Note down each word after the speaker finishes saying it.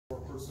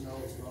know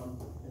is done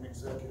in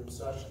executive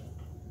session.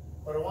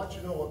 But I want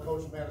you to know what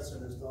Coach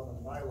Matteson has done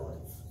in my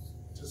life,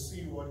 to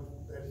see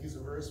that he's a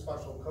very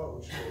special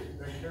coach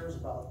that cares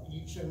about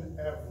each and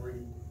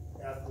every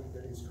athlete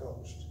that he's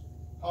coached.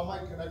 How am I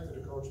connected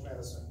to Coach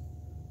Matteson?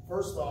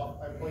 First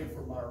off, I played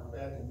for Marv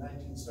back in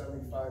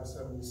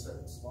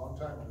 1975-76, a long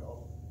time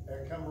ago,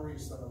 at Kemmer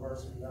East on the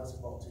varsity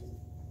basketball team.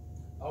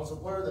 I was a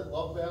player that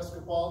loved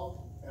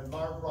basketball, and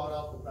Marv brought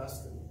out the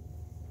best in me.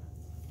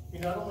 He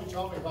not only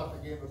taught me about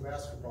the game of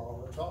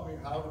basketball, but taught me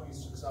how to be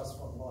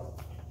successful in life.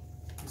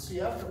 You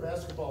see, after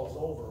basketball is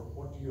over,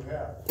 what do you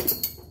have?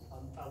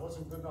 I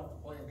wasn't good enough to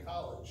play in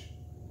college,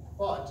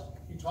 but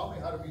he taught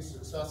me how to be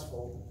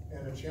successful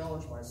and to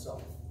challenge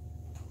myself.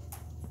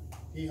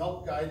 He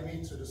helped guide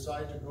me to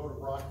decide to go to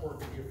Brockport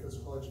to be a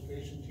physical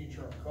education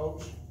teacher and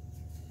coach.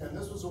 And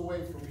this was a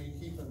way for me to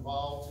keep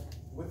involved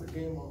with the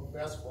game of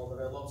basketball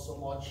that I love so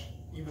much,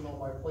 even though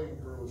my playing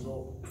career was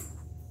over.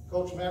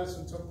 Coach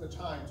Matteson took the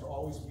time to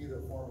always be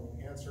there for me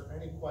and answer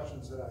any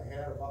questions that I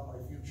had about my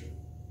future.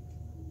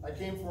 I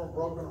came from a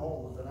broken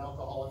home with an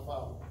alcoholic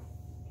father.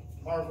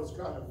 Marv was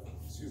kind of,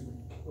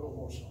 a little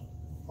emotional.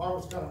 Marv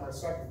was kind of my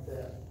second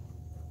dad.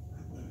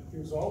 He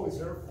was always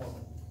there for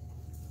me.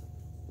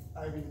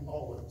 I mean,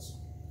 always.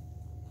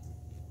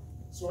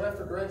 So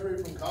after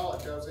graduating from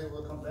college, I was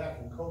able to come back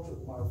and coach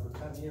with Marv for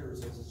 10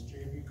 years as his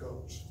JV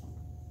coach.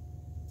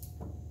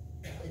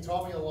 He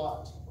taught me a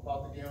lot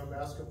about the game of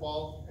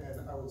basketball,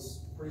 and I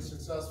was pretty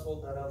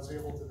successful that I was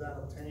able to then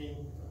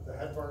obtain the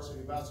head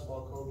varsity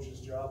basketball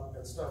coach's job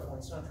at Star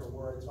Point Central,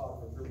 where I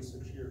taught for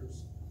 36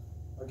 years.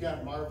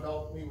 Again, Marv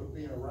helped me with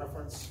being a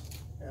reference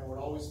and would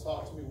always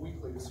talk to me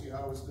weekly to see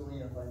how I was doing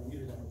if I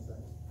needed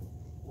anything.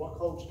 What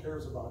coach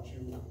cares about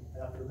you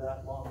after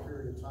that long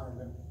period of time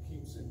and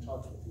keeps in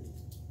touch with you?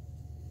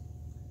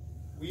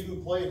 We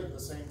even played at the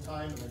same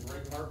time in the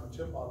Great Martin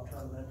Tip-Off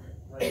Tournament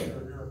right here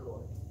at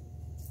Iroquois.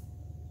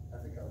 I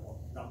think I won.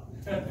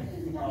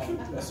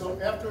 No. So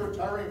after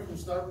retiring from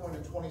Star Point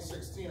in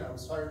 2016, I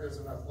was hired as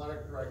an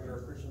athletic director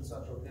at Christian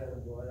Central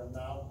Academy, where I am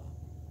now.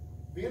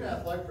 Being an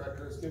athletic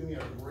director has given me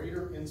a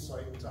greater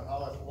insight into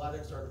how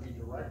athletics are to be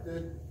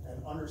directed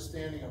and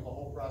understanding of the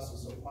whole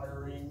process of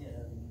hiring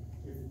and,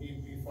 if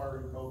need be,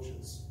 firing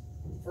coaches.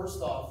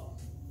 First off,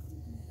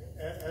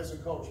 as a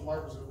coach,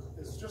 Marv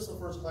is just a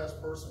first-class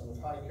person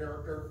with high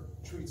character,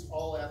 treats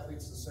all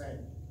athletes the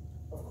same.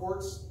 Of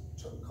course,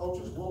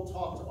 coaches will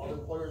talk to other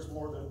players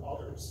more than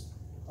others,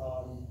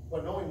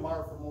 but knowing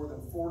Marv for more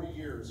than 40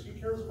 years, he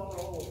cares about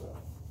all of them.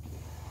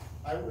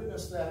 I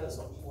witnessed that as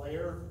a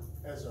player,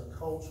 as a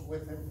coach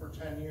with him for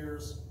 10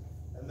 years,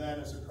 and then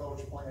as a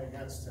coach playing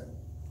against him.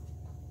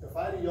 If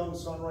I had a young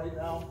son right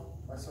now,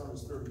 my son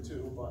is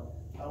 32, but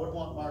I would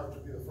want Marv to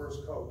be the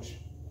first coach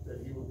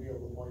that he would be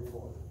able to play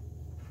for.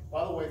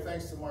 By the way,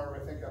 thanks to Marv,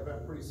 I think I've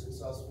been pretty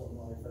successful in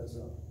life as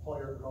a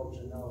player, coach,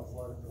 and now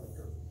athletic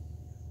director.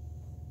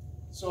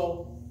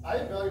 So I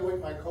evaluate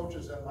my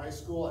coaches at my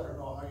school. I don't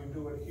know how you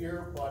do it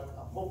here, but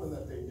I'm hoping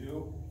that they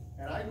do.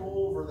 And I go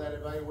over that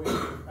evaluation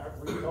with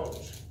every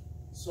coach.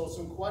 So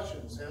some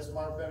questions: has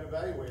Marv been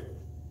evaluated?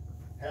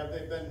 Have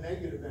they been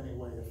negative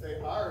anyway? If they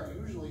are,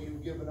 usually you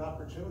give an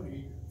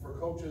opportunity for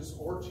coaches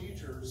or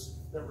teachers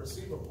that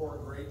receive a poor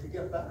grade to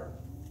get better.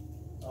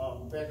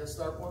 Back at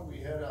Star Point, we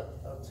had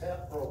a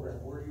TAP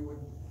program where you would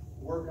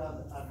work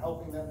on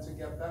helping them to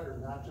get better,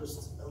 not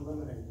just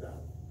eliminate them.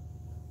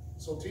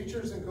 So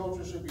teachers and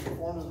coaches should be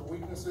informed of the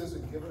weaknesses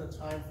and given a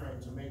time frame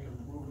to make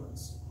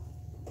improvements.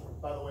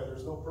 By the way,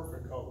 there's no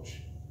perfect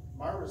coach.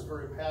 Marv is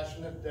very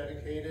passionate,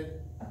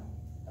 dedicated.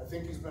 I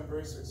think he's been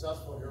very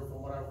successful here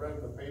from what I've read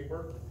in the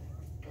paper,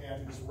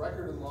 and his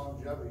record in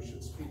longevity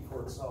should speak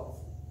for itself.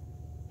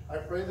 I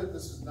pray that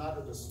this is not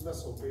a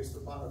dismissal based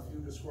upon a few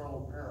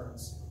disgruntled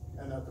parents,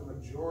 and that the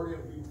majority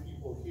of you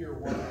people here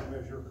want him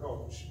as your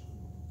coach.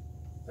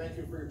 Thank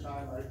you for your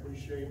time. I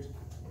appreciate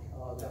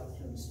the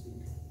opportunity to speak.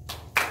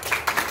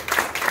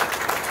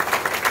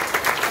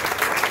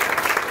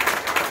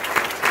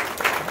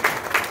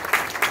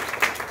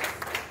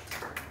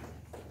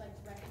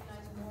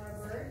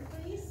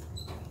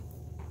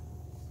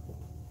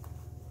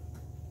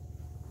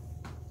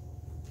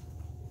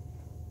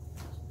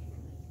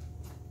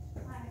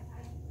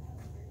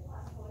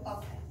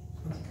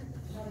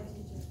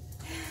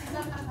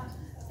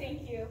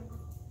 Thank you.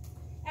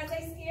 As I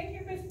stand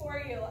here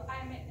before you,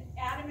 I'm an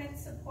adamant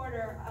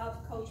supporter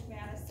of Coach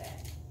Matteson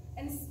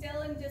and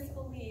still in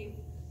disbelief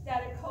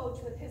that a coach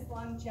with his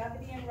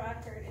longevity and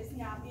record is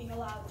not being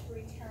allowed to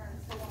return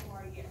for one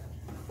more year.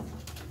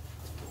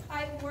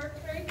 I've worked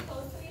very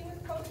closely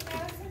with Coach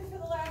Matteson for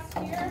the last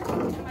year,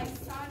 and my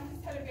son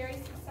has had a very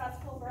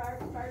successful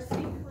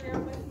varsity career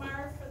with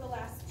Marv for the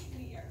last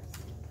 2 years.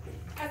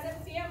 As a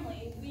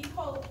family, we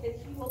hope that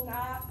he will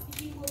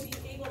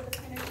be able to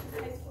finish his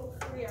high school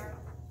career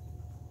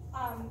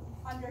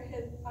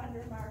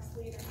under Marv's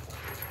leadership.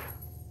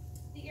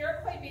 The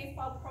Iroquois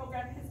baseball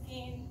program has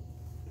gained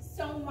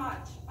so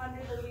much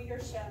under the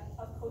leadership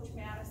of Coach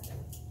Matteson.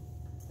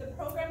 The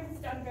program has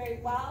done very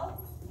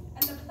well,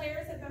 and the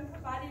players have been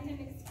provided an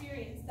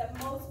experience that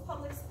most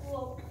public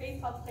school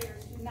baseball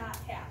players do not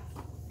have.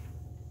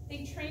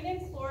 They train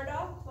in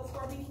Florida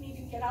before we can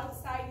even get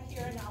outside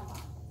here in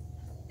Elma.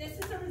 This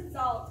is a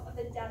result of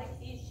the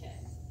dedication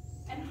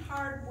and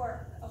hard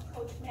work of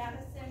Coach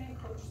Matteson and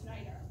Coach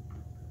Snyder,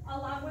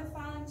 along with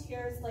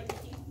volunteers like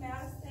Keith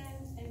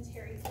Madison and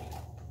Terry King.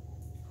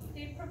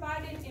 They've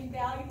provided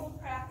invaluable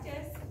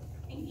practice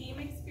and game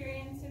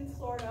experience in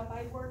Florida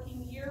by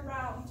working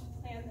year-round to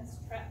plan this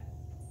trip.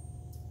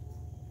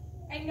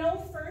 I know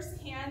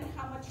firsthand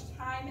how much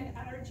time and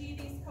energy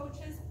these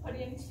coaches put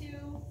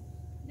into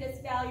this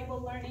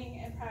valuable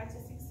learning and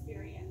practice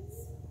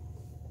experience.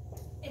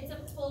 It's a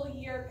full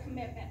year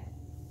commitment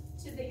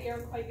to the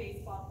Iroquois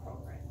baseball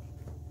program.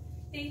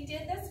 They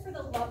did this for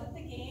the love of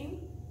the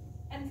game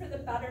and for the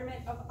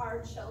betterment of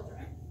our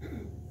children.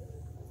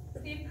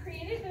 They've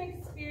created an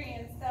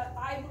experience that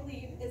I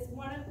believe is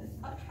one of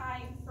a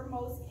kind for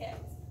most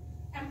kids,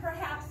 and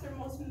perhaps their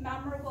most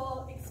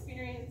memorable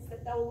experience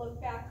that they'll look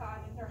back on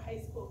in their high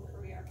school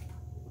career.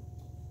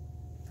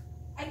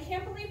 I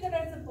can't believe that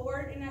as a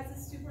board and as a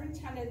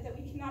superintendent that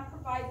we cannot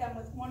provide them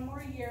with one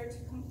more year to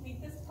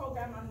complete this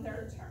program on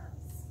their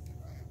terms.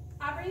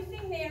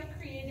 Everything they have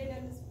created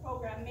in this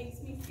program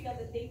makes me feel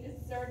that they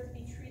deserve to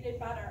be treated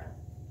better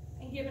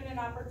and given an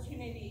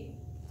opportunity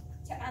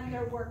to end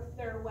their work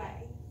their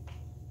way.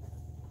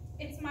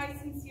 It's my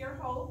sincere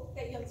hope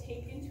that you'll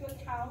take into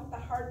account the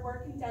hard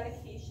work and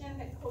dedication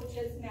that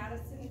coaches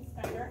Madison and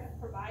Snyder have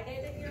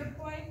provided at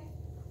Iroquois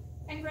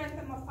and grant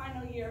them a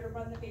final year to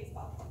run the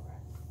baseball program.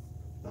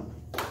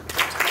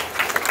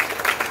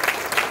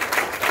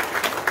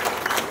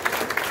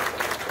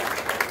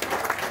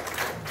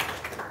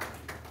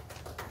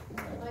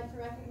 I'd like to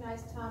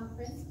recognize Tom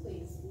Prince,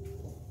 please.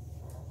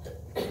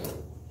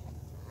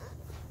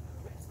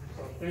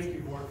 Thank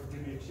you, Board, for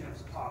giving me a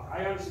chance to talk.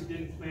 I honestly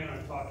didn't plan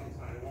on talking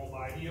tonight, I won't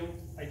lie to you.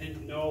 I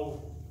didn't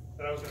know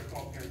that I was going to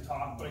come up here and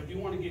talk, but I do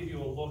want to give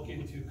you a look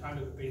into kind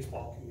of the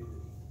baseball community.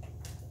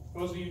 For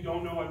those of you who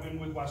don't know, I've been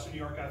with Western New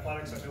York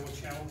Athletics, I've been with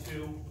Channel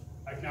 2.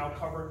 I've now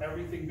covered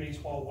everything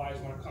baseball-wise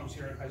when it comes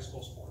here in high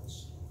school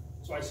sports.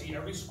 So I see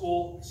every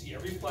school, I see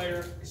every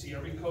player, I see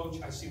every coach,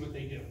 I see what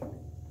they do.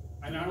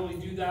 I not only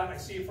do that, I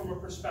see it from a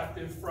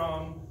perspective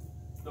from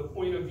the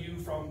point of view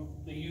from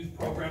the youth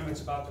program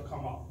that's about to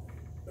come up.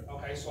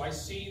 Okay, so I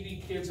see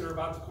the kids that are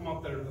about to come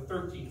up that are the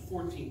 13,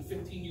 14,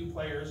 15U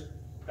players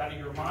that are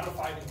your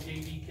modified and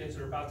JV kids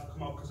that are about to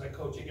come up because I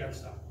coach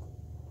against them.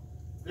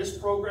 This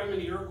program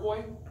in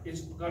Iroquois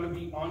is going to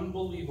be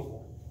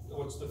unbelievable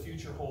what the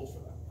future holds for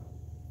them.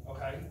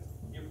 Okay,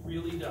 it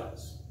really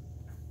does.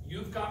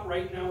 You've got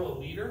right now a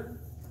leader,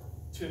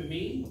 to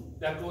me,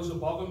 that goes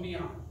above and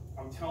beyond.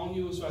 I'm telling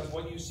you as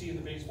what you see in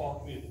the baseball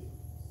community.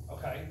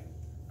 Okay,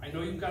 I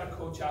know you've got a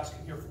coach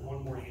asking here for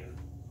one more year.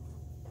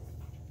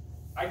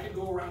 I could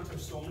go around to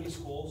so many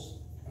schools,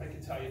 and I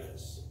can tell you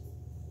this.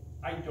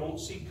 I don't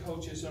see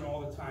coaches and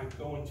all the time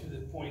going to the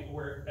point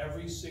where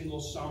every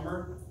single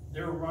summer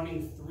they're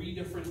running 3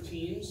 different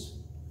teams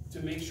to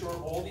make sure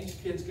all these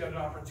kids get an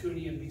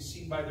opportunity and be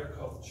seen by their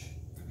coach.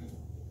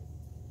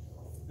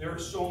 There are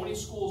so many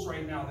schools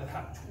right now that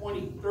have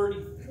 20,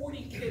 30,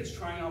 40 kids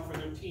trying out for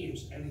their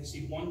teams, and they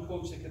see one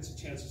coach that gets a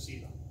chance to see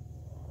them.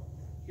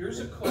 Here's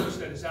a coach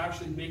that is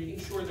actually making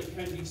sure they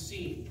can be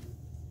seen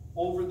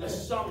over the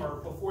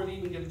summer before they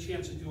even get a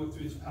chance to do it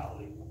through this PAL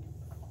League.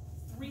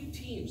 3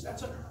 teams,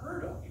 that's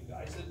unheard of, you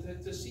guys,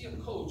 to see a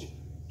coach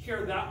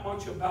care that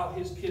much about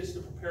his kids to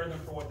prepare them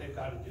for what they've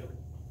got to do.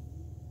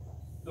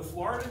 The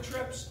Florida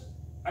trips,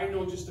 I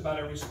know just about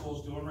every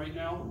school's doing right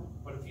now,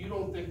 but if you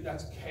don't think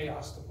that's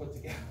chaos to put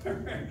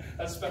together,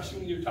 especially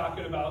when you're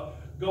talking about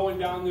going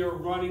down there,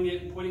 running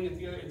it, and putting it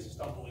together, it's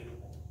just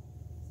unbelievable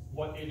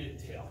what it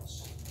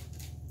entails.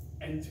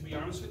 And to be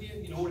honest with you,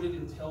 you know what it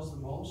entails the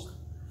most?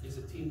 Is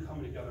a team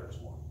coming together as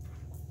one.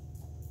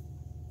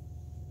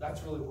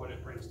 That's really what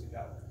it brings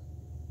together.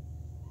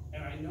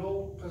 And I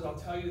know, because I'll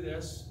tell you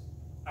this,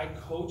 I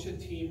coach a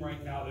team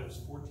right now that is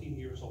 14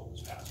 years old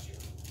this past year.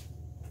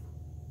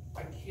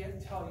 I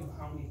can't tell you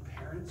how many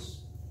parents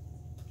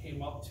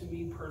came up to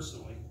me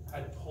personally,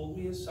 had pulled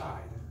me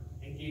aside,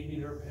 and gave me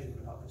their opinion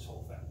about this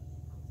whole thing.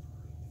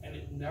 And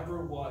it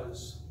never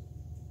was,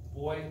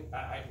 boy,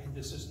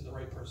 this isn't the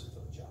right person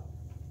for the job.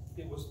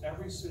 It was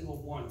every single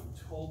one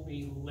who told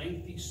me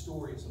lengthy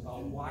stories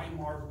about why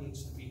Marv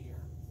needs to be here.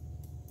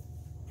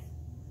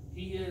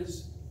 He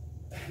is,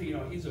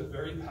 he's a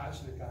very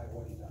passionate guy at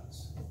what he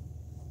does.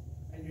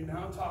 And you're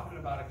now talking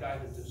about a guy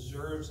that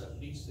deserves, at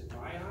least in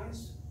my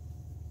eyes,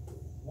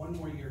 one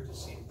more year to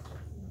see him.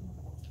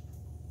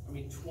 I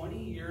mean,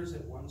 20 years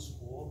at one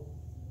school.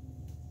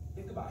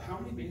 Think about how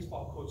many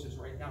baseball coaches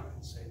right now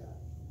can say that.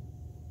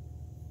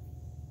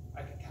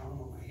 I can count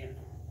them on my hand.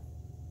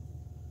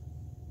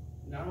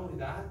 Not only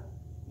that,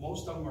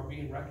 most of them are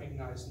being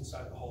recognized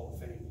inside the Hall of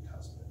Fame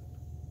because of it.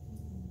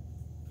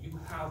 You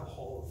have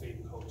Hall of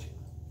Fame coaching.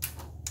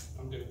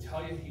 I'm going to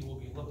tell you, he will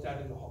be looked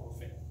at in the Hall of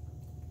Fame.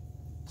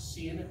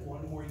 Seeing it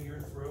one more year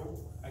through,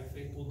 I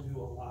think will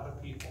do a lot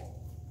of people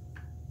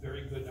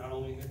very good, not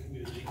only in the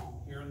community,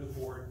 here in the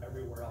board,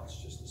 everywhere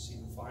else, just to see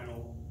the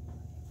final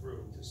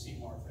through, to see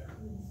Marv there.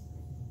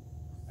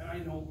 And I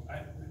know,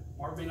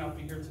 Marv may not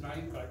be here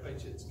tonight, but I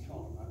bet you it's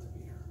killing him not to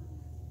be here.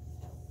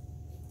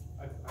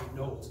 I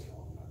know it's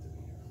killing him not to be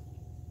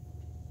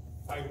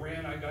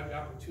here. I got the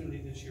opportunity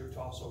this year to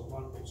also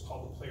run what was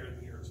called the Player of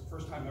the Year. It's the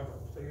first time ever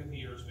Player of the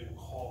Year has been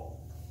called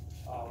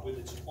with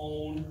its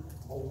own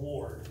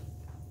award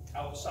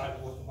outside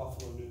of what the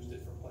Buffalo News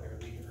did for Player of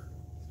the Year.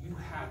 You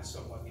had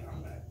somebody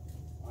on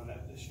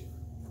that this year.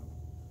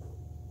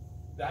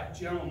 That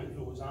gentleman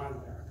who was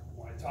on there,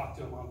 when I talked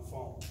to him on the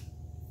phone,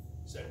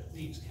 said,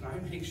 please, can I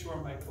make sure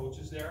my coach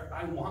is there?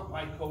 I want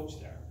my coach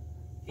there.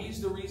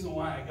 He's the reason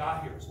why I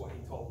got here, is what he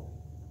told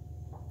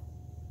me.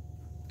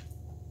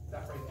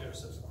 That right there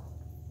says it all.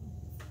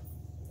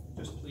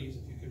 Just please,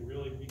 if you can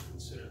really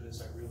reconsider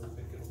this, I really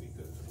think it'll be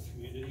good for the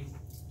community,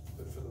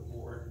 good for the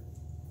board,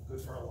 good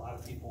for a lot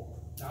of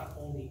people, not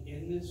only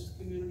in this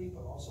community,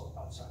 but also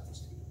outside this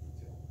community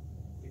too.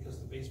 Because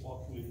the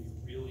baseball community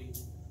really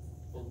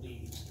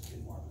believes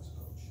in Marv as a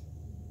coach.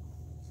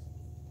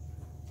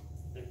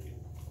 Thank you.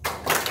 I'd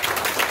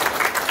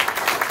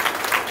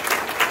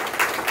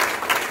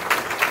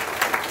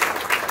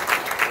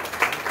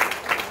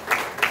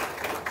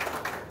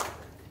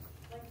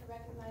like to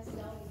recognize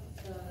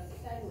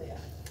Sedlia.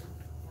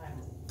 I'm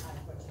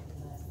butchering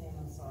the last name,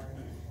 I'm sorry.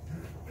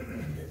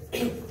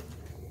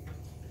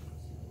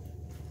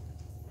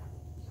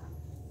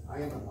 I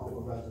am an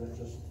Alma resident,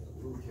 just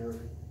moved here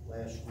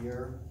last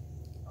year.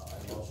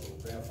 I'm also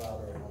the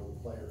grandfather of one of the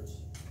players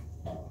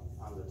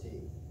on the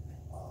team.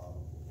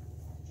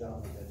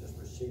 Gentleman that just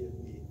preceded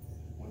me,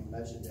 when he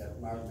mentioned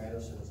that Marv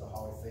Matteson is a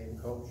Hall of Fame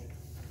coach,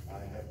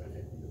 I have been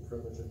the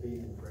privilege of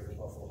being in the Greater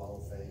Buffalo Hall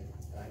of Fame,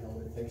 and I know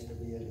what it takes to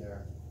be in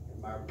there, and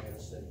Marv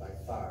Matteson by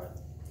far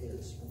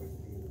is going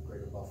to be in the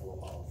Greater Buffalo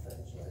Hall of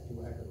Fame, so I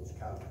do echo those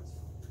comments.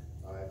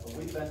 All right, but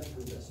we've been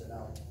through this, and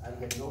now I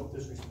have no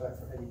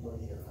disrespect for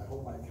anybody here. I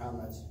hope my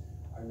comments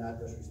are not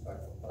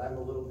disrespectful, but I'm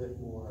a little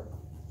bit more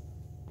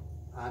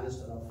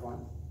honest and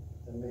upfront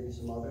than maybe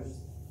some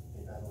others.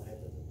 Maybe I don't have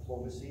the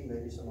diplomacy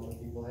maybe some other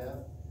people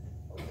have,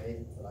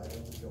 okay, but I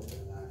like to be open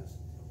and honest.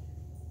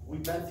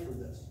 We've been through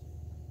this.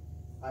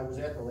 I was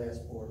at the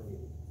last board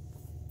meeting.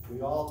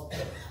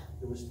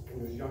 There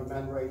was young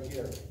men right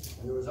here,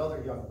 and there was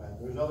other young men,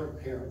 there was other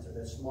parents in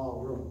that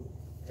small room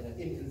at an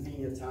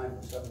inconvenient time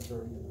at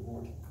 7:30 in the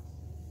morning.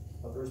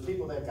 But there was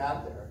people that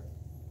got there,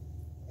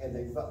 and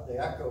they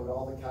echoed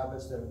all the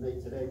comments that were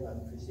made today by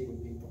the preceding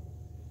people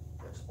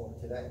that spoke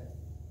today.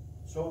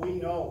 So we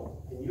know,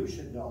 and you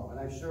should know, and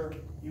I'm sure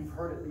you've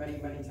heard it many,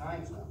 many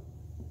times now,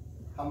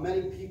 how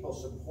many people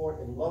support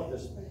and love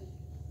this man.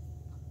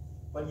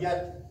 But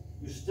yet,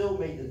 you still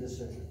made the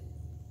decision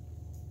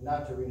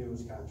not to renew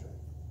his contract.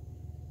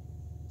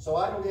 So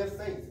I don't have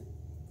faith.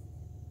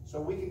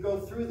 So we can go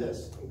through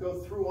this and go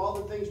through all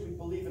the things we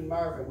believe in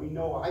Marv, and we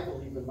know I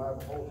believe in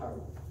Marv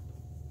wholeheartedly.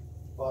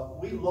 But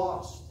we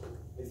lost.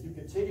 If you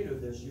continue to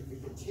this, you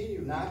can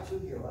continue not to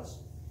hear us.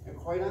 And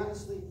quite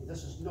honestly,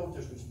 this is no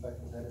disrespect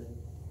with anything.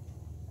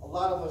 A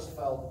lot of us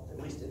felt,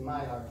 at least in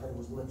my heart, that it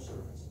was lip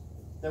service.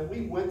 That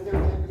we went there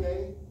that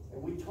day,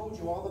 and we told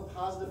you all the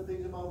positive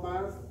things about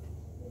Marv,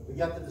 but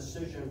yet the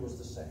decision was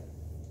the same.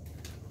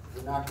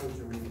 We're not going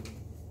to renew.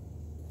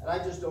 And I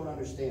just don't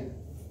understand it.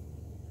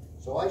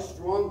 So I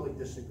strongly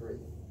disagree.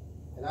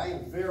 And I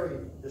am very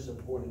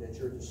disappointed at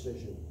your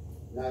decision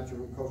not to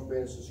renew Coach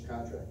Mattison's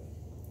contract.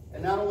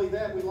 And not only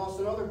that, we lost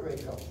another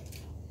great coach,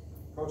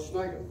 Coach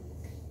Snyder.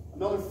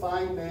 Another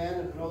fine man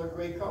and another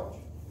great coach.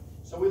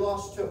 So we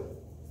lost two.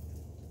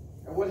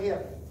 And what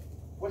happened?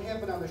 What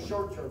happened on the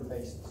short-term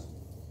basis?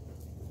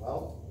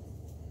 Well,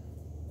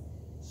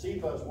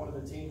 SEPA is one of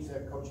the teams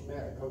that Coach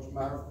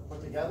Marv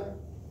put together.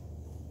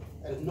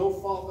 And it's no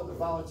fault of the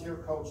volunteer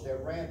coach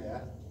that ran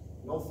that.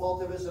 No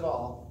fault of his at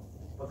all.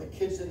 But the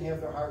kids didn't have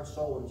their heart and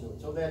soul into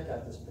it. So that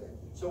got disbanded.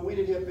 So we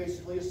didn't have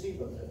basically a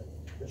SEPA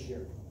this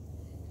year.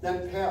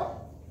 Then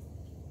PAL.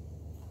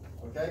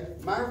 Okay?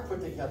 Marv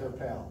put together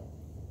PAL.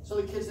 So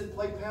the kids didn't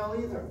play PAL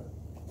either.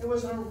 It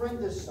was an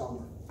horrendous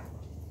summer.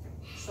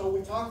 So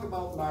we talk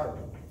about Marv,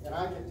 and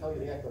I can tell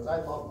you that because I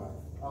love Marv.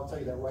 I'll tell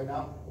you that right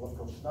now. I love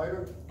Coach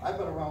Snyder. I've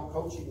been around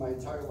coaching my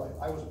entire life.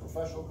 I was a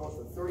professional coach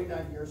for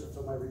 39 years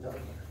until my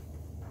retirement.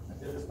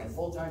 I did this my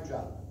full-time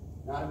job,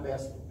 not in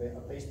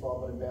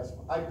baseball, but in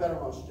basketball. I've been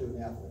around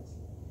student athletes.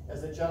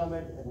 As the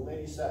gentleman and the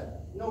lady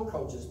said, no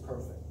coach is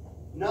perfect.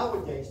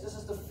 Nowadays, this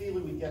is the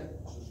feeling we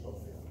get, Mr.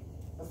 Schofield,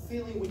 the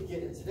feeling we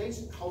get in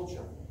today's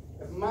culture.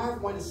 If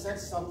Marv went and said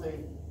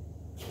something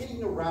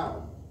kidding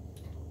around,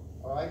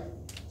 all right,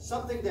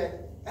 something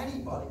that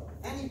anybody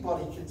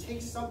can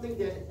take something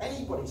that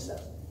anybody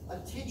says. A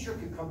teacher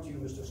could come to you,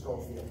 Mr.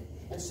 Schofield,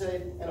 and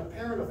say, and a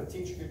parent of a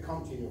teacher could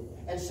come to you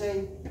and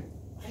say,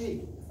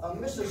 hey,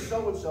 Mrs.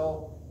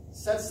 So-and-so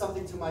said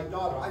something to my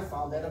daughter. I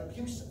found that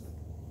abusive.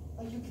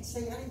 Like, you can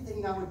say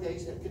anything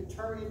nowadays that could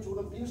turn into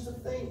an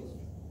abusive thing.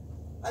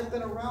 I've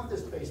been around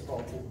this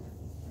baseball team.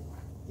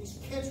 These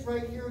kids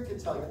right here can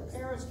tell you,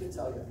 parents can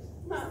tell you,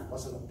 Marv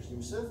wasn't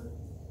abusive.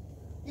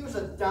 He's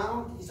a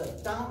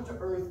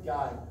down-to-earth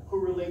guy who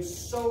relates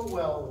so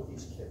well with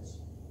these kids.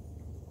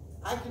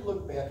 I could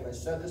look back, and I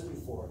said this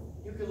before,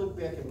 you could look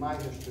back in my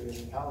history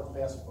as a college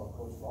basketball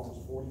coach for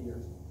almost 40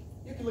 years.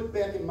 You can look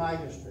back in my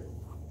history.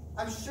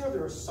 I'm sure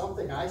there was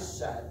something I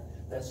said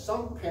that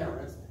some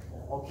parent,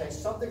 okay,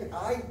 something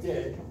I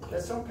did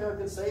that some parent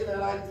could say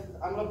that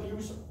I'm an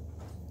abuser.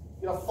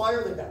 You know,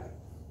 fire the guy.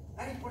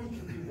 Anybody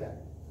can do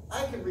that.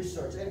 I can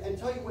research and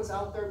tell you what's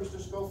out there, Mr.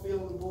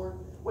 Schofield and board.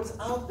 What's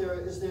out there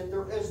is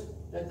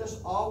that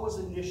this all was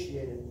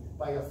initiated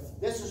by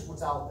this is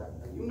what's out there.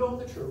 And you know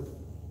the truth.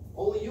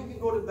 Only you can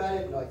go to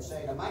bed at night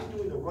saying, am I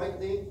doing the right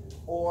thing?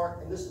 Or,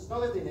 and this is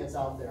another thing that's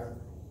out there,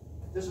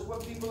 this is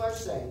what people are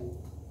saying,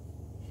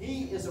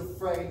 he is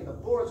afraid, the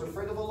board's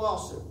afraid of a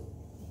lawsuit.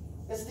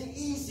 It's the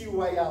easy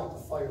way out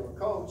to fire a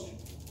coach.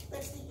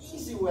 That's the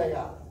easy way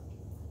out.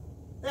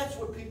 That's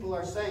what people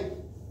are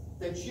saying.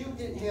 That you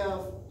didn't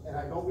have, and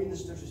I don't mean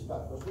this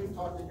disrespect, because we've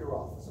talked in your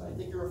office, and I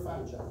think you're a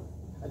fine gentleman.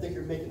 I think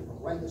you're making a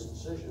horrendous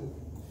decision,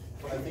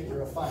 but I think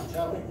you're a fine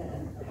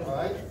gentleman. All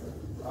right?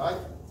 All right?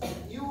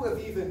 You have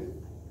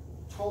even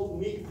told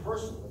me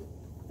personally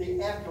the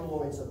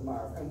accolades of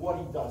Marv and what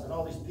he does, and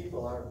all these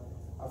people are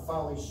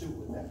following suit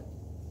with that.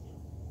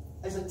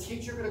 Is a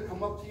teacher going to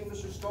come up to you,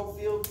 Mr.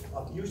 Schofield,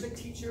 a music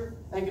teacher,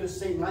 and going to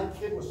say my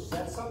kid was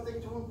said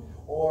something to him,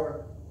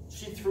 or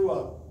she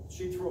threw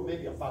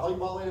maybe a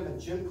volleyball at him in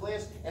gym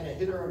class and it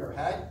hit her in her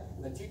head,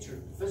 and the teacher,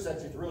 the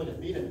physics teacher, really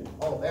didn't beat him.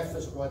 Oh, that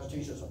physical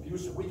education is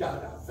abusive. We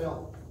got it on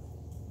film.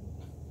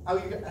 How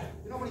you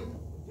know what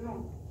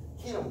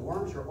can of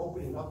worms you're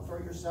opening up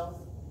for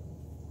yourself?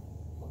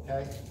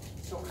 Okay?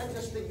 So I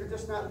just think you're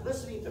just not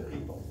listening to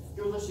people.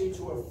 You're listening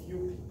to a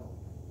few people.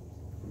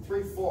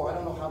 3, 4, I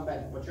don't know how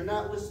many, but you're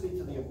not listening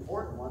to the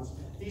important ones.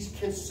 These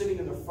kids sitting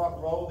in the front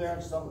row there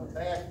and some in the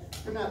back,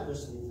 you're not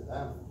listening to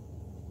them.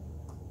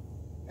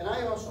 And I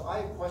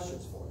have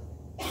questions for you.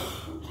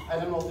 I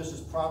don't know if this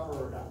is proper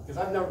or not, because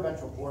I've never been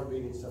to a board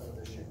meeting except for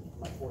this year.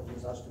 My 4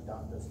 years I was too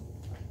down busy.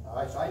 All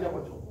right, so I never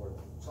went to a board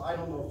meeting. So I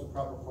don't know if it's a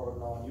proper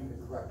protocol, and you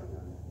can correct me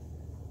on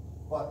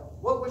that. But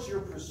what was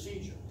your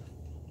procedure?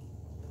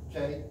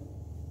 Okay?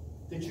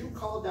 Did you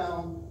call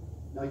down,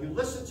 now you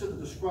listened to the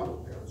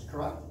disgruntled parents,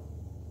 correct?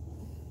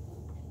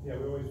 Yeah,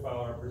 we always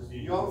follow our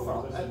procedure. You all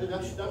follow,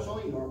 that's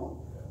only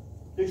normal.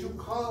 Yeah. Did you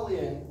call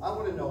in, I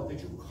want to know, did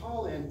you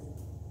call in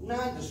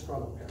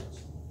non-disgruntled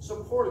parents,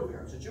 supportive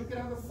parents? Did you get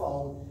on the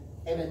phone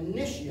and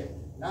initiate,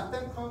 not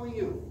them calling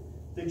you,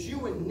 did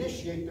you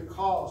initiate the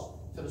calls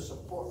to the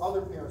support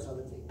other parents on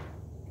the team?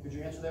 Could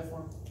you answer that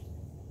for me?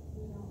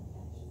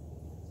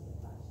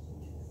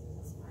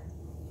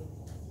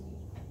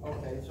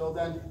 Okay, so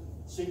then,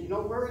 see, you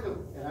know, we're in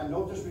a, and I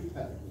no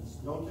disrespect,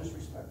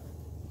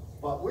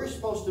 but we're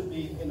supposed to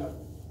be in a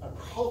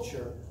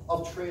culture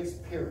of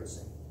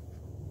transparency.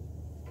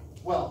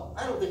 Well,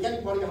 I don't think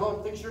anybody at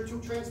home thinks you're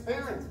too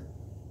transparent.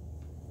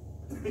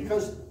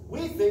 Because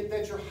we think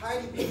that you're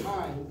hiding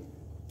behind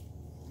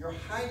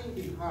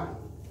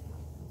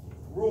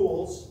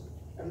rules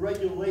and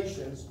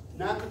regulations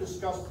not to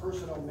discuss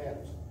personal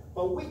matters.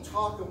 But we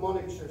talk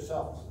amongst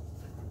ourselves.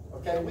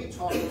 Okay, we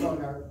talk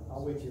among our,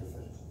 I'll wait till you finish.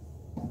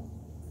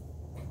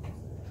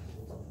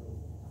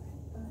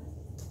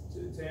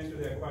 To answer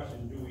that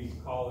question, do we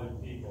call in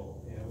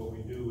people? And what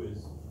we do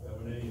is,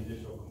 when any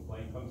initial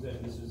complaint comes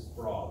in, this is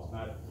for all, it's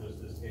not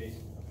just this case,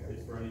 okay.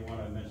 It's for anyone.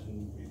 I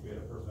mentioned we had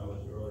a personnel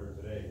issue earlier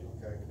today.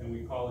 Okay. And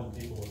we call in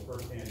people with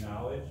first-hand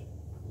knowledge.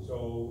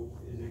 So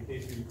is it a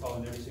case where you call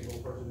in every single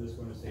person that's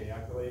going to say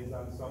accolades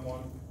on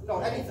someone? No,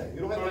 anything.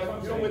 You don't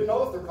have to, you don't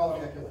know if they're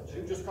calling accolades.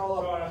 You just call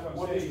up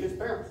one of these kids'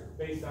 parents.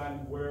 Based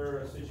on where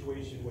a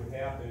situation would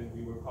happen,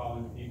 we would call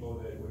in people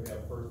that would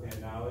have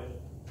first-hand knowledge.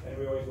 And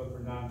we always look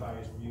for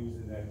non-biased views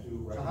in that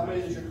too. So how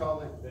many did you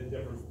call in? The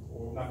different,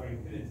 well, we're not going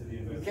to get into the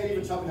investigation. You can't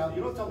even tell me how,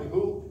 you don't tell me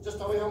who, just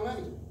tell me how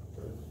many.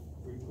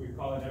 We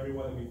call in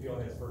everyone that we feel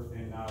has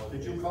first-hand knowledge.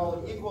 Did you call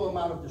an equal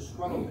amount of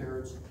disgruntled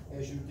parents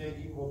as you did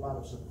equal amount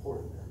of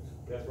supportive parents?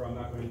 That's where I'm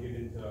not going to get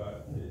into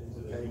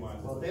the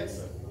nuances. Well,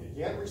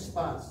 that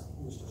response,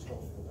 Mr.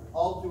 Schofield,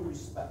 all due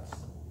respect,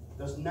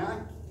 does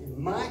not,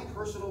 in my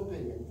personal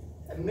opinion,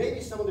 and maybe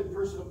some of the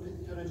personal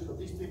opinions of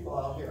these people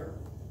out here,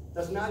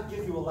 does not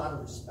give you a lot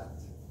of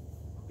respect.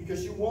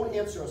 Because you won't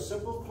answer a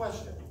simple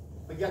question,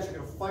 but yet you're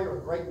going to fire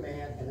a great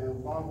man, and then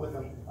along with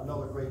him,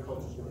 another great coach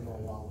is going to go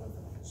along with him.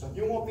 So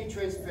you won't be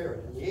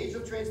transparent. In the age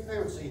of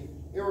transparency,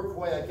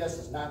 Iroquois, I guess,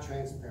 is not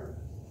transparent.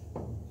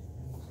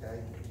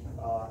 Okay? And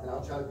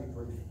I'll try to be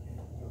brief,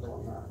 although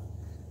I'm not.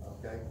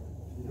 Okay?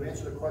 You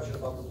answer the question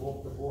about the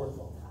board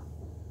vote.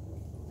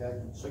 Okay?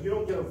 So you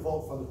don't get a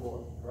vote from the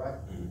board,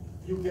 correct?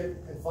 You get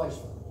advice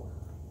from the board,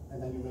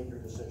 and then you make your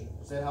decision.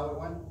 Is that how it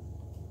went?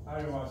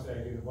 I don't want to say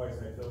I give advice.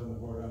 I fill in the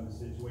board on the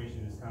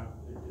situation.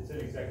 It's an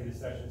executive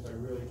session, so I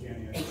really can't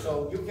answer.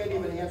 So you can't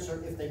even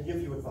answer if they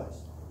give you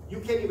advice. You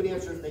can't even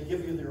answer if they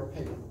give you their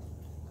opinion.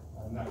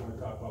 I'm not going to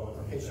talk about what.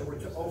 Okay, so we're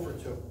over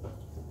 2.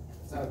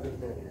 It's not a good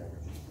batting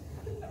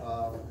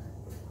average.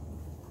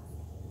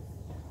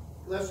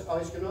 I'll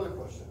ask you another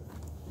question.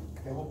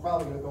 Okay, we're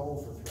probably going to go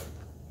over 3.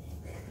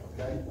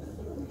 okay?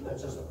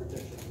 That's just a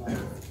prediction.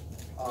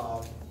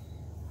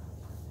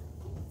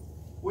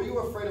 Were you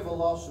afraid of a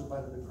lawsuit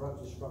by the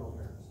disgruntled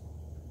parents?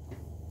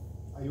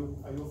 Are you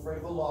afraid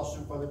of a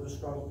lawsuit by the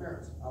disgruntled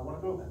parents? I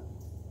want to know that.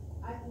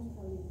 I can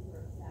tell you for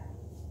a fact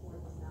that the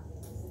board does not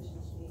make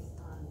decisions based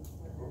on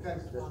whether Okay,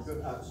 that's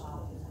good answer.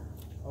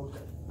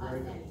 Okay, very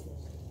on good. any issue.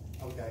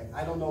 Okay,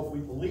 I don't know if we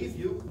believe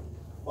you,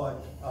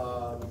 but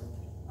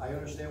I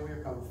understand where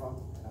you're coming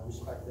from, and I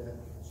respect that.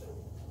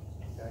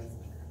 Okay,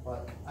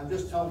 but I'm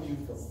just telling you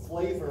the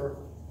flavor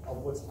of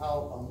what's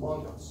out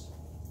among us.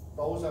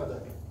 Those are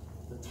the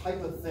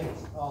type of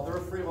things. They're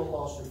afraid of a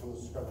lawsuit from the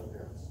disgruntled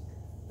parents.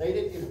 They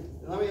didn't.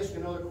 And let me ask you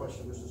another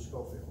question, Mr.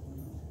 Schofield.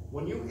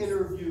 When you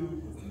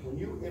interviewed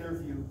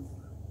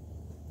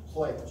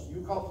players,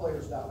 you call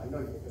players down. I know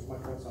you because my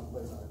grandson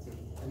plays on the team,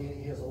 and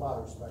he has a lot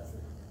of respect for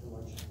you.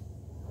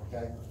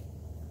 Okay.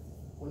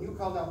 When you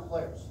call down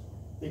players,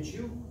 did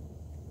you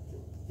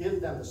give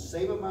them the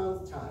same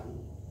amount of time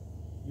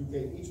you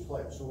gave each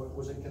player? So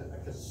was it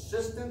a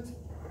consistent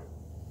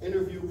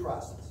interview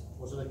process?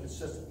 Was it a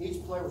consistent?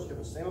 Each player was given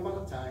the same amount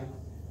of time.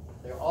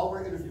 They all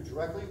were interviewed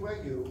directly by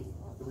you.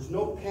 There was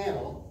no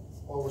panel,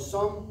 or was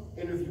some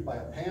interviewed by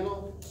a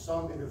panel,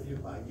 some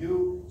interviewed by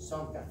you,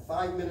 some got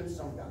 5 minutes,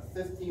 some got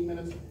 15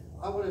 minutes.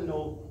 I want to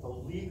know the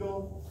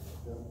legal,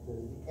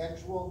 the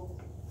actual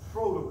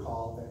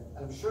protocol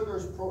that, I'm sure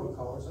there's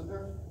protocol, isn't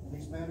there, in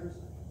these matters?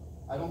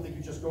 I don't think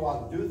you just go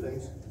out and do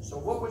things. So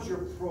what was your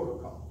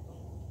protocol?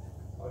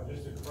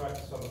 Just to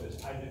correct some of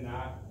this, I did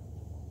not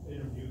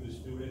interview the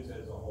students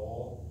as a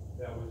whole.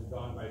 That was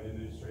done by the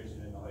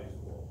administration in the high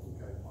school.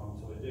 Okay.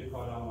 So they did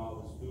cut down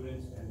all the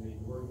students, and they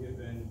were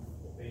given,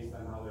 based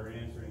on how they're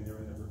answering,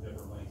 they're in there for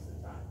different lengths of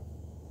time.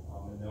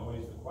 And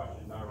always the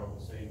questions are of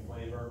the same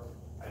flavor.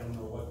 I don't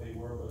know what they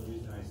were, but the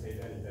reason I say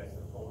that is that's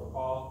the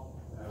protocol,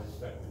 and I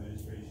respect the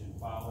administration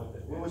followed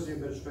it. What was the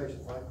administration,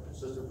 like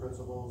assistant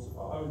principals?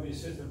 I was the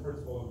assistant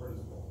principal and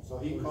principal.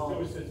 So he There was called.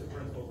 two assistant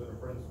principals and a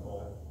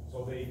principal,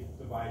 so they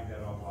divide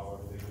that up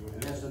however they do it.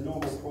 And that's the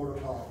normal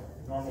protocol.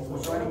 Normal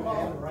Was protocol.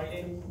 there any In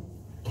writing,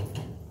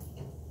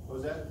 What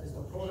was that? is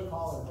the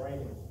protocol in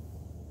writing?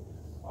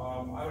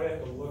 I would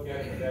have to look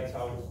at it, but that's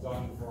how it's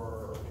done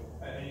for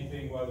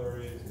anything, whether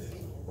it's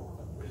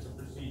a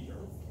procedure.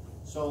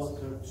 So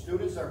the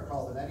students are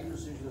called, in any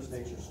procedure of this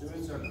nature,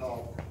 students are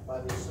called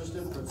by the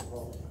assistant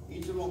principal.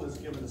 Each of them is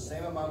given the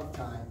same amount of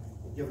time,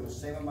 and given the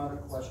same amount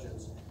of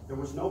questions. There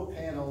was no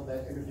panel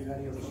that interviewed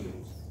any of the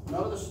students.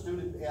 None of the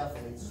student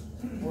athletes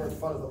were in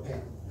front of the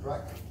panel,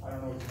 correct? I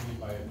don't know what you mean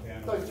by a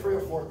panel. Like 3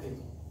 or 4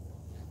 people.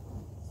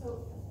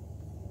 So,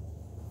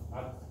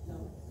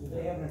 Do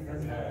they have an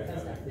attorney?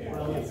 Yeah.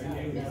 Well, yes,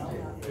 Mr. you know,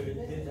 do the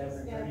kids have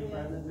an attorney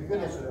present? You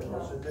could answer that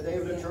question. Did they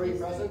have an attorney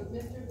present?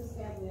 Mr.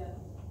 Biscaglia,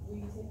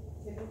 we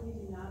typically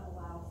do not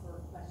allow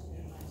for question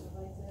and answer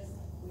like this.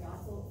 We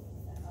also,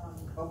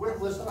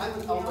 But listen, I'm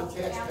a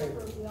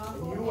taxpayer,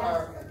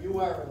 and you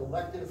are an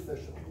elected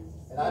official.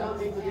 And I don't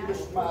mean to be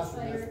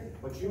demonstrative,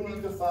 but you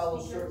need to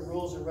follow certain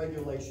rules and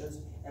regulations,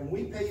 and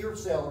we pay your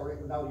salary.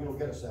 Now you don't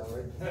get a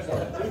salary,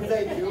 so we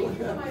thank you.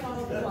 And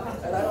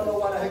I don't know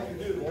why the heck you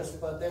do this,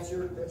 but that's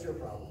your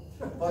problem.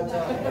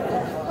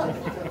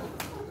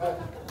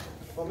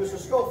 But Mr.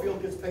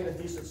 Schofield gets paid a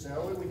decent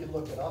salary. We can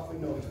look it up. We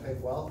know he's paid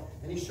well,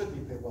 and he should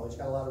be paid well. He's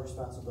got a lot of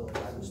responsibility.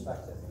 I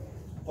respect it.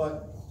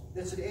 But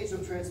it's an age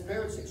of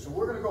transparency. So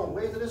we're going to go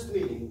away to this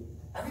meeting.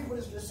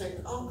 Everybody's going to say,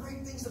 oh,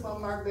 great things about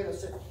Marv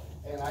Matteson.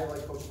 And I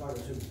like Coach Snyder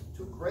too.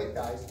 2 great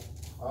guys.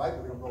 All right,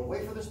 we're going to go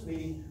away for this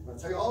meeting. We're going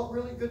to tell you all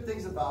really good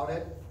things about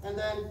it. And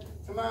then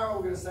tomorrow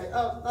we're going to say,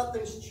 oh,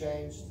 nothing's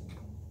changed.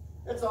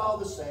 It's all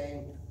the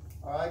same.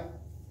 All right?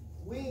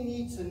 We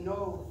need to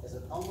know as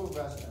an Elma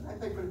resident, I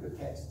pay pretty good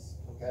taxes,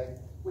 okay?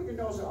 We can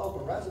know as an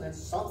Elma resident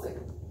something.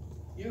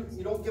 You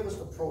don't give us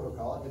the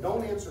protocol. You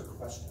don't answer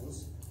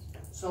questions.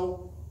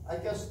 So I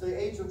guess the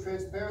age of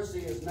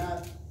transparency is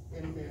not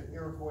in the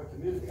Iroquois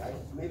community.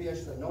 Maybe I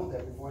should have known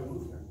that before I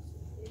moved here.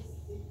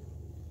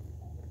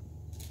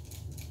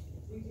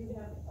 We do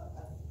have a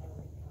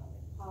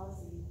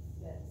policy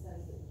that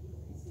says that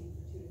people can speak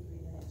for 2 to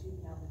 3 minutes.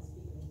 You've now been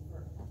speaking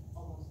for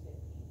almost 15.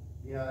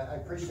 Yeah,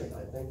 I appreciate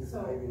that. Thank you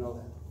for letting me know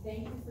that.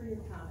 Thank you for your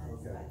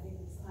comments. Okay. I think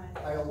it's time.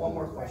 I got one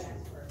more for our question.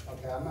 expert.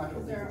 Okay, I'm not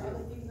going to There leave are other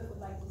it people that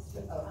would like to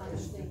speak to on the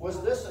same. Was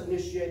this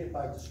initiated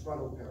by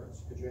disgruntled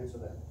parents? Could you answer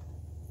that?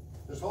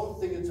 This whole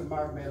thing into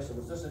Marv Matteson,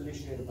 was this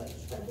initiated by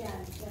disgruntled?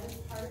 Again, that is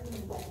part of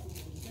an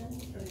investigation.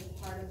 It is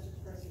part of the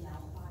personnel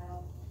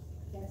file.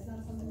 That's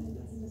not something that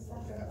we can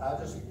discuss. Okay, I'll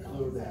just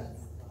conclude that.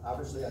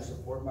 Obviously, I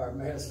support Marv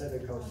Matteson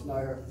and Coach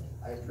Snyder.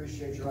 I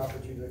appreciate your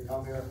opportunity to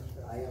come here.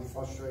 I am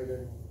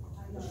frustrated,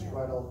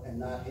 disgruntled, and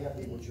not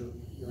happy with your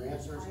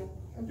answers.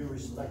 I do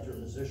respect your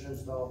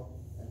positions, though,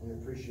 and we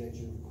appreciate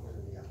you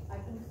hearing me out. I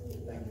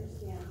completely Thank you.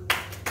 understand.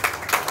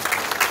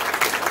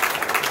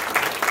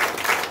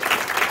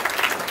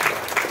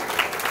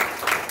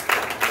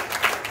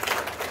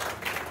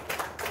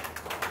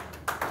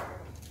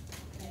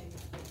 Okay,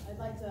 I'd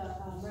like to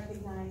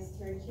recognize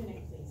Terry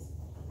Kinnick, please.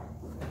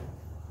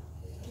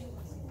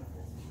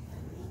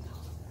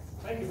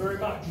 Thank you very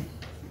much.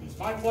 It's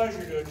my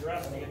pleasure to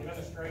address the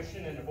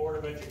administration and the Board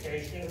of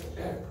Education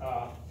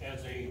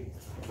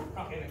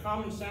in a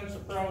common sense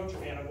approach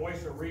and a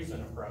voice of reason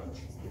approach.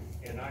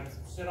 And I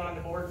sit on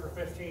the board for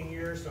 15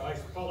 years, so I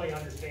fully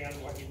understand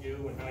what you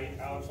do and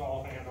how it's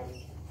all handled.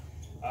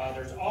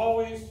 There's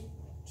always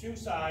two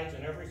sides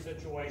in every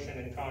situation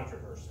in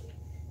controversy.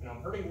 And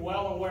I'm pretty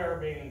well aware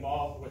of being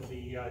involved with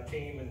the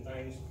team and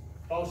things,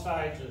 both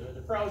sides,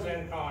 the pros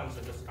and cons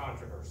of this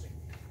controversy.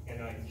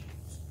 And I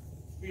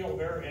feel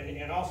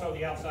and also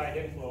the outside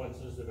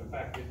influences that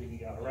affected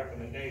the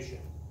recommendation.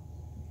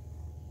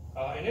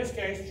 In this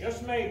case,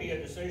 just maybe a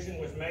decision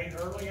was made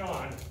early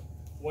on,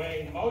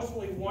 weighing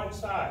mostly one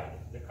side,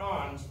 the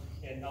cons,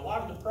 and a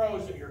lot of the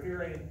pros that you're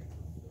hearing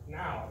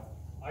now,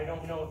 I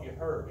don't know if you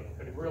heard and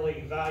could really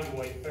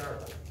evaluate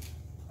fairly.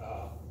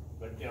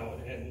 But you know,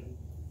 and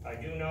I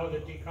do know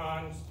that the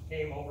cons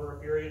came over a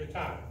period of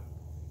time,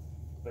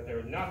 but there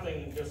was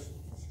nothing just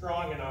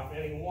strong enough,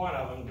 any one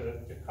of them,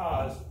 to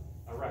cause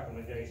a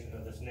recommendation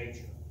of this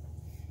nature.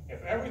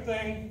 If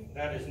everything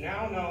that is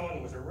now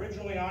known was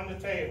originally on the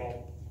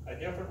table, a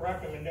different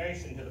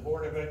recommendation to the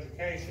Board of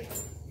Education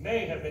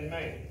may have been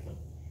made.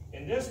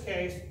 In this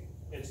case,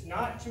 it's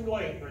not too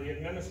late for the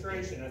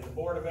administration and the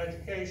Board of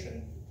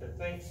Education to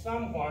think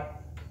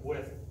somewhat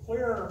with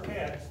clearer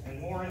heads and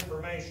more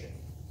information.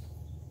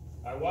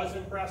 I was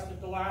impressed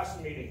at the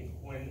last meeting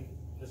when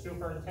the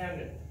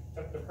superintendent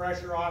took the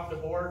pressure off the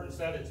board and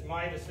said it's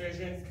my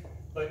decision,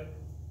 but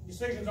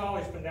decisions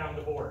always come down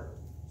to the board.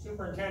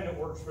 Superintendent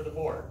works for the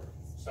board.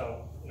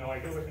 So, you know, I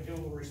do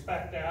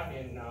respect that,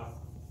 and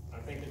I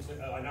think it's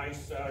a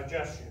nice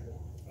gesture.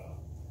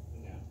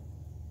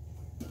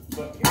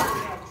 But here we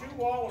have two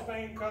Wall of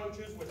Fame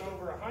coaches with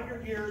over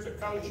 100 years of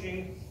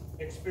coaching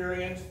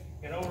experience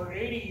and over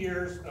 80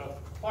 years of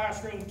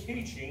classroom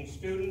teaching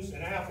students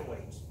and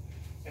athletes.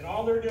 And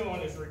all they're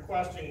doing is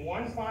requesting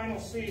one final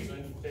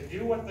season to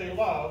do what they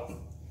love,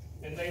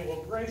 and they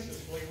will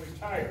graciously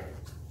retire.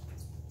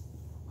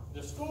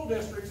 The school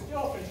district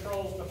still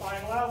controls the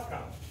final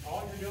outcome.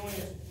 All you're doing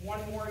is one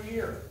more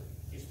year.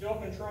 You still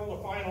control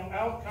the final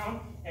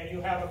outcome, and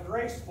you have a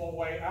graceful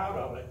way out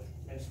of it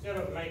instead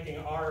of making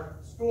our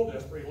school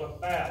district look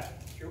bad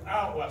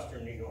throughout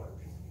Western New York.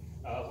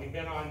 We've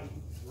been on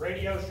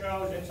radio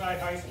shows, Inside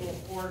High School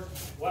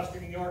Sports,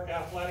 Western New York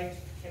Athletics,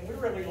 and we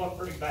really look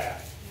pretty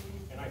bad.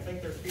 And I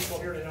think there's people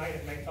here tonight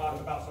that may talk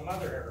about some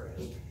other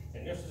areas.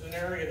 And this is an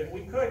area that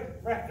we could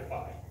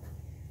rectify.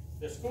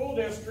 The school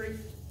district,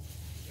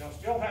 you know,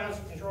 still has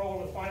control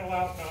of the final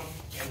outcome,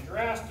 and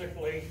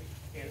drastically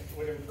it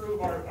would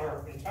improve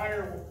our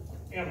entire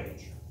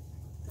image.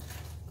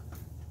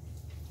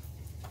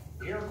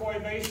 The Iroquois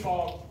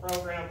baseball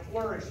program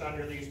flourished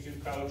under these two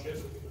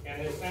coaches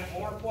and has sent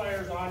more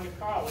players on to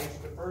college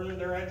to further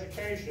their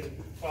education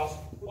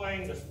while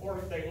playing the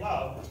sport they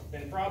love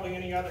than probably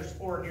any other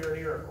sport here at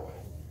Iroquois.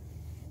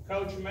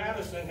 Coach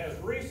Matteson has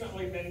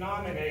recently been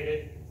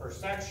nominated for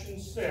Section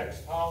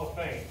 6 Hall of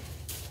Fame.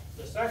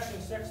 The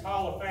Section 6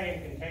 Hall of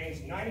Fame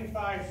contains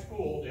 95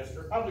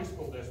 public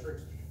school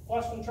districts,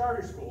 plus some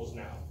charter schools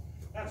now.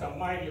 That's a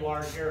mighty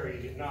large area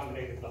to get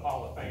nominated for the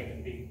Hall of Fame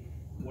and be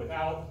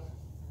without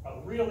a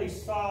really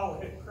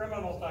solid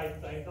criminal type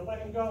thing to let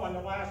him go in the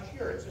last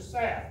year. It's just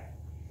sad.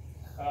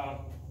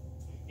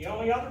 The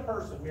only other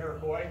person from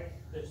Iroquois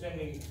that's in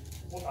the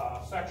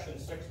Section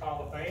 6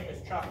 Hall of Fame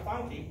is Chuck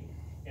Funky,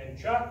 and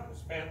Chuck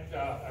spent,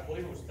 I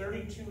believe it was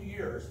 32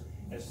 years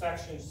as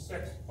Section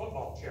 6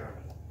 football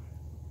chairman.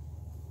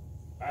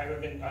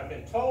 I've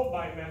been told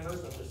by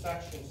members of the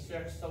Section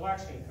 6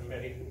 selection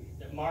committee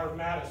that Marv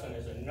Matteson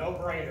is a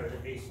no-brainer to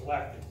be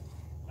selected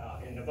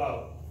in the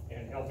vote,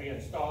 and he'll be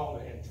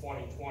installed in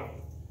 2020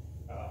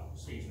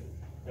 season.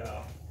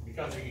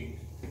 Because the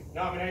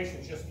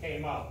nominations just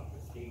came up,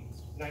 the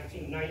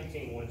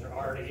 1919 ones are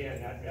already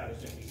in, that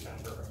is in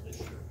December of this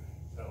year.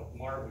 So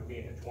Marv would be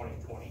in the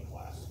 2020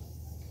 class.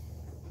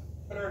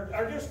 But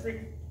our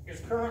district is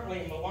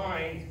currently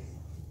maligned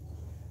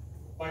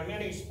by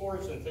many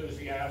sports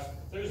enthusiasts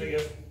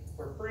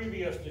for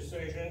previous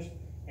decisions,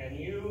 and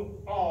you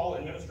all,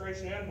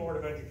 administration and Board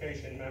of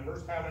Education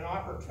members, have an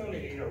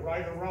opportunity to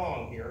right a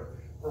wrong here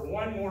for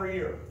one more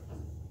year.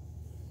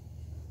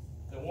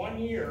 The 1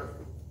 year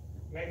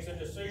makes a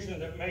decision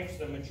that makes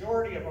the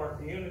majority of our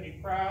community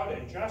proud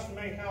and just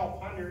may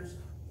help hundreds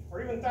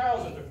or even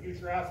thousands of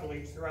future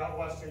athletes throughout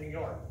Western New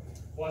York.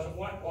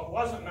 What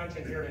wasn't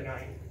mentioned here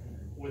tonight,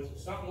 with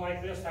something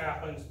like this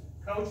happens,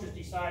 coaches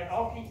decide,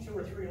 I'll keep 2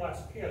 or 3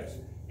 less kids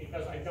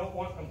because I don't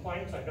want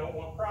complaints, I don't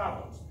want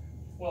problems.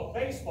 Well,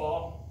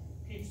 baseball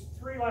keeps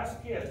 3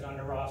 less kids on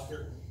the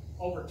roster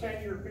over a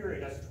 10-year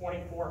period. That's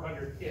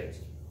 2,400 kids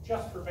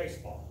just for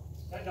baseball.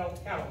 That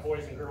don't count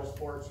boys and girls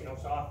sports, you know,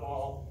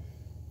 softball,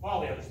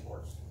 all the other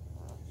sports.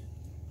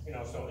 You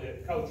know, so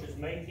the coaches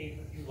may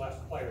keep a few less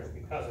players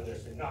because of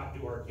this and not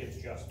do our kids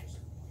justice.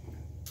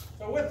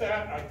 So with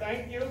that, I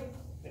thank you,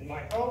 and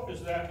my hope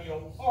is that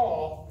you'll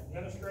all,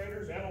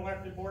 administrators and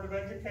elected Board of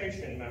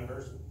Education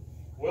members,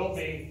 will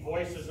be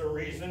voices of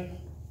reason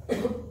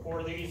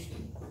for these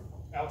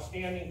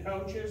outstanding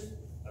coaches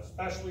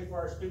especially for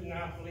our student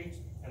athletes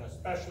and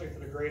especially for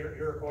the greater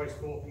Iroquois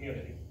school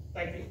community.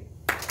 Thank you.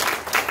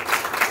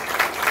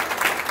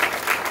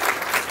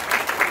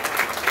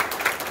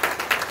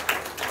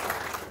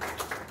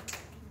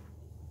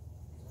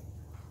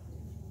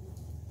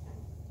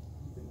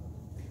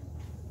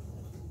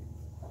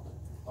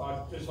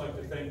 I'd just like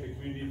to thank the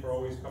community for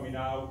always coming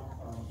out,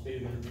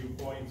 stating their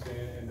viewpoints,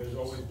 and as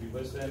always, we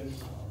listen.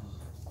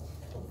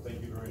 So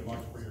thank you very much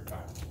for your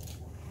time.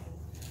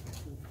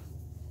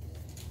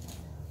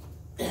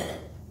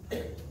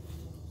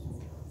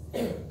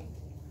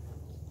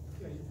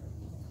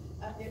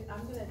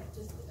 I'm gonna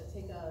just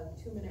take a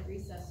 2-minute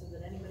recess so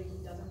that anybody who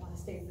doesn't want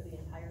to stay for the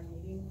entire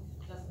meeting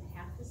doesn't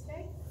have to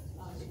stay.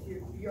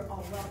 If you're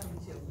all welcome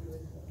to. We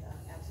would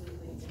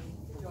absolutely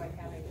enjoy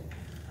having a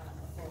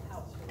full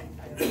house for the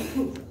entire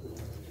meeting.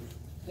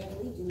 Can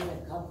we do a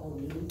couple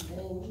new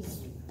things?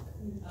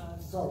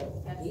 So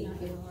That's we not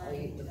can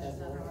already, that's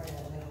not already.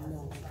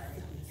 No.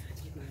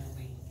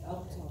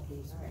 I'll talk to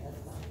you.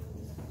 That's fine.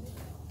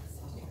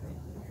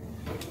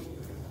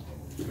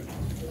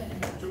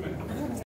 2 minutes.